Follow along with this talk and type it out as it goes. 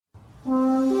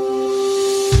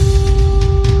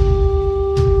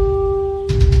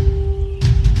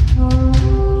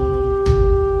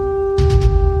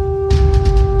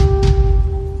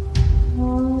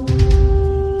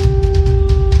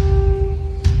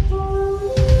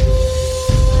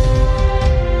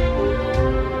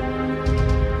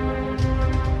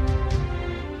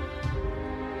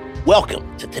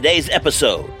Welcome to today's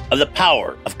episode of The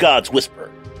Power of God's Whisper,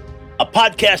 a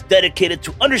podcast dedicated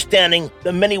to understanding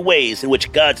the many ways in which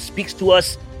God speaks to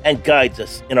us and guides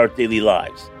us in our daily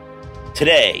lives.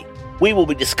 Today, we will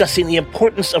be discussing the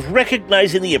importance of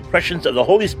recognizing the impressions of the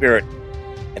Holy Spirit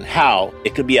and how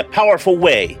it can be a powerful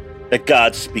way that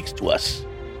God speaks to us.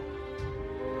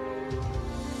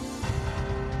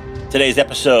 Today's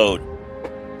episode,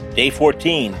 Day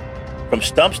 14, From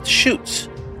Stumps to Shoots,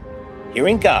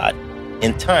 Hearing God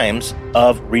in Times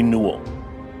of Renewal.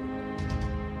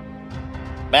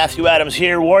 Matthew Adams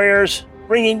here, Warriors,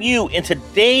 bringing you into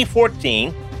Day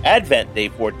 14, Advent Day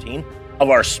 14, of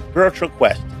our spiritual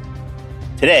quest.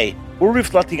 Today, we're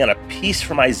reflecting on a piece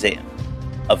from Isaiah,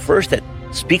 a verse that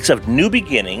speaks of new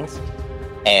beginnings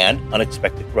and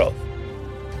unexpected growth.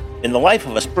 In the life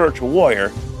of a spiritual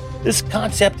warrior, this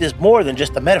concept is more than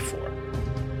just a metaphor.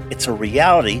 It's a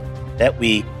reality that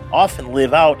we often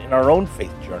live out in our own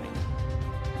faith journey.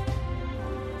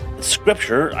 The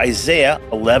scripture, Isaiah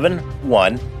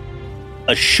 11:1,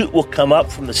 a shoot will come up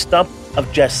from the stump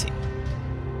of Jesse.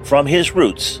 From his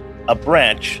roots, a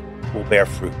branch will bear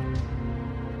fruit.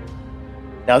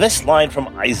 Now, this line from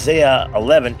Isaiah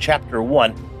 11, chapter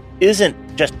 1,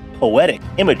 isn't just poetic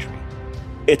imagery.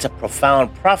 It's a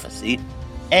profound prophecy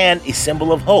and a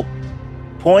symbol of hope,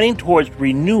 pointing towards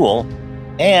renewal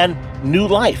and new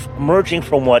life emerging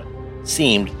from what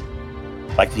seemed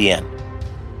like the end.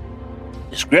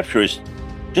 The scripture is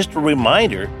just a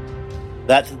reminder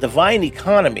that the divine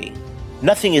economy,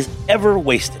 nothing is ever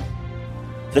wasted.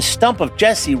 The stump of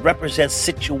Jesse represents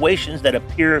situations that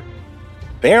appear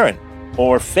barren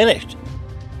or finished.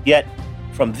 Yet,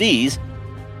 from these,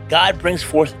 God brings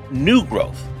forth new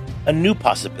growth, a new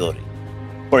possibility.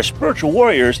 For spiritual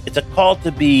warriors, it's a call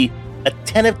to be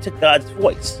attentive to God's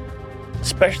voice,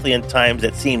 especially in times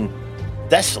that seem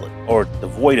desolate or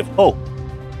devoid of hope.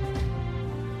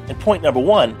 And point number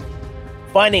one,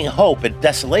 finding hope in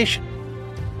desolation.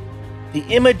 The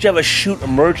image of a shoot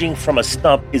emerging from a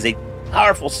stump is a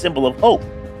powerful symbol of hope.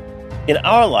 In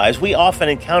our lives, we often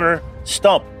encounter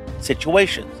stump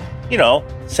situations,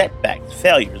 setbacks,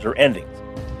 failures, or endings.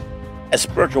 As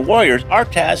spiritual warriors, our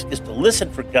task is to listen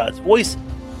for God's voice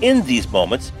in these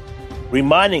moments,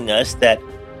 reminding us that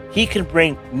He can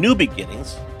bring new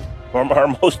beginnings from our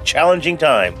most challenging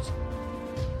times.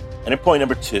 And in point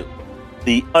number two,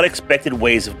 the unexpected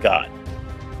ways of God.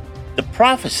 The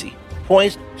prophecy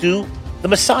points to the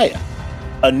Messiah,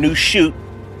 a new shoot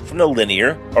from the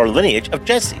lineage of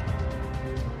Jesse.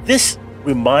 This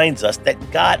reminds us that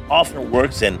God often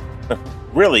works in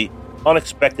really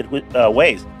unexpected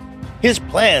ways. His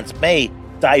plans may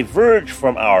diverge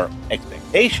from our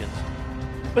expectations,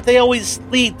 but they always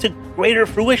lead to greater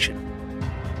fruition.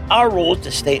 Our role is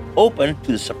to stay open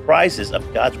to the surprises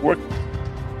of God's work,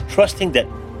 trusting that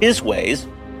His ways,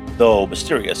 though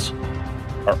mysterious,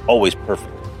 are always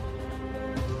perfect.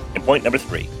 And point number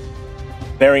three,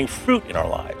 bearing fruit in our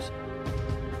lives.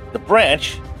 The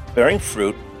branch bearing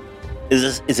fruit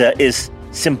is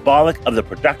symbolic of the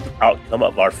productive outcome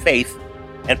of our faith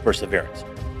and perseverance.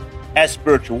 As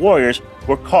spiritual warriors,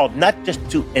 we're called not just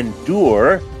to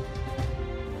endure,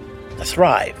 to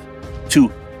thrive, to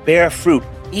bear fruit,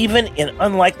 even in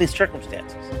unlikely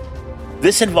circumstances.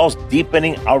 This involves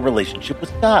deepening our relationship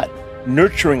with God,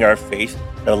 nurturing our faith,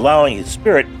 and allowing His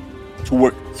Spirit to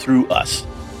work through us,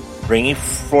 bringing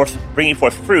forth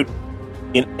fruit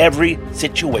in every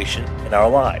situation in our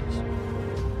lives.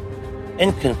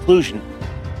 In conclusion,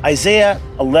 Isaiah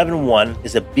 11:1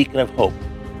 is a beacon of hope,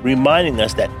 reminding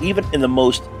us that even in the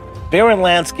most barren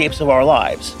landscapes of our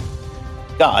lives,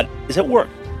 God is at work,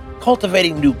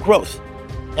 cultivating new growth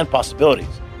and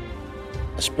possibilities.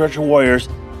 As spiritual warriors,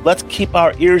 let's keep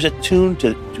our ears attuned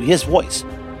to His voice,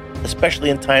 especially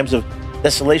in times of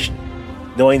desolation,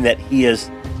 knowing that He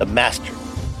is the master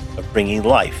of bringing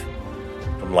life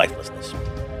from lifelessness.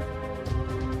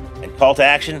 And call to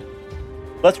action,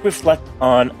 let's reflect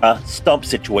on a stump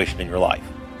situation in your life.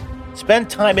 Spend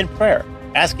time in prayer,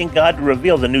 asking God to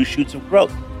reveal the new shoots of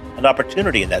growth and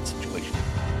opportunity in that situation.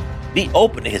 Be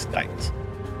open to His guidance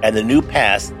and the new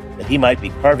paths that He might be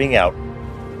carving out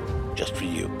just for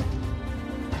you.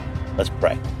 Let's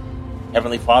pray.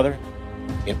 Heavenly Father,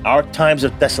 in our times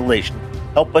of desolation,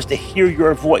 help us to hear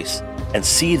Your voice and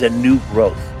see the new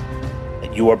growth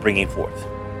that You are bringing forth.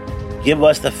 Give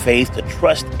us the faith to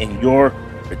trust in Your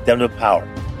redemptive power,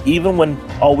 even when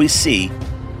all we see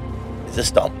is a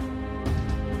stump.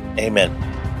 Amen.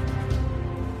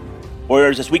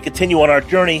 Warriors, as we continue on our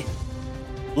journey,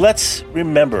 let's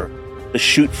remember the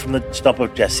shoot from the stump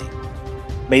of Jesse.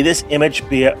 May this image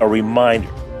be a reminder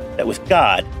that with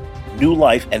God, new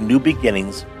life and new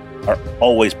beginnings are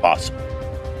always possible.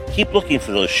 Keep looking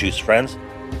for those shoes, friends.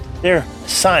 They're a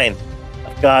sign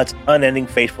of God's unending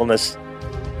faithfulness,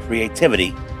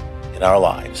 creativity in our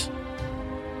lives.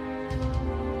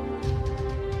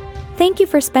 Thank you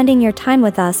for spending your time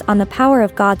with us on the Power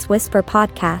of God's Whisper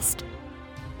podcast.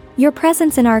 Your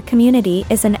presence in our community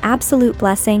is an absolute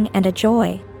blessing and a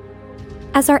joy.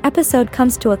 As our episode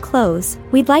comes to a close,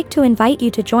 we'd like to invite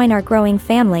you to join our growing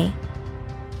family.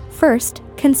 First,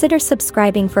 consider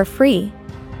subscribing for free.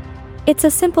 It's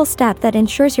a simple step that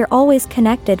ensures you're always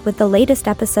connected with the latest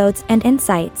episodes and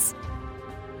insights.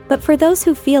 But for those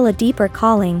who feel a deeper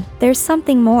calling, there's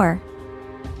something more.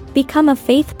 Become a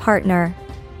faith partner.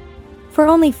 For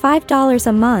only $5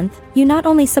 a month, you not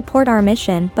only support our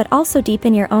mission but also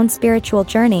deepen your own spiritual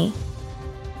journey.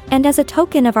 And as a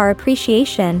token of our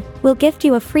appreciation, we'll gift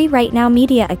you a free Right Now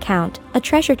Media account, a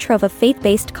treasure trove of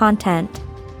faith-based content.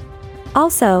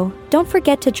 Also, don't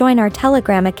forget to join our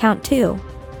Telegram account too.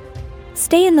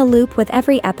 Stay in the loop with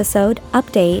every episode,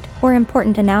 update, or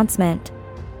important announcement.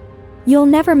 You'll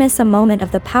never miss a moment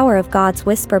of the Power of God's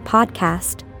Whisper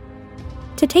podcast.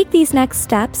 To take these next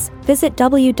steps, visit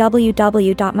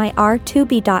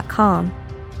www.myr2b.com.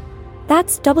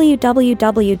 That's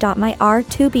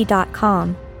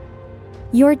www.myr2b.com.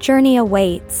 Your journey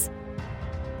awaits.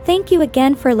 Thank you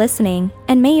again for listening,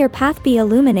 and may your path be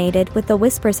illuminated with the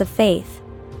whispers of faith.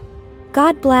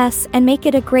 God bless and make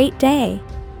it a great day.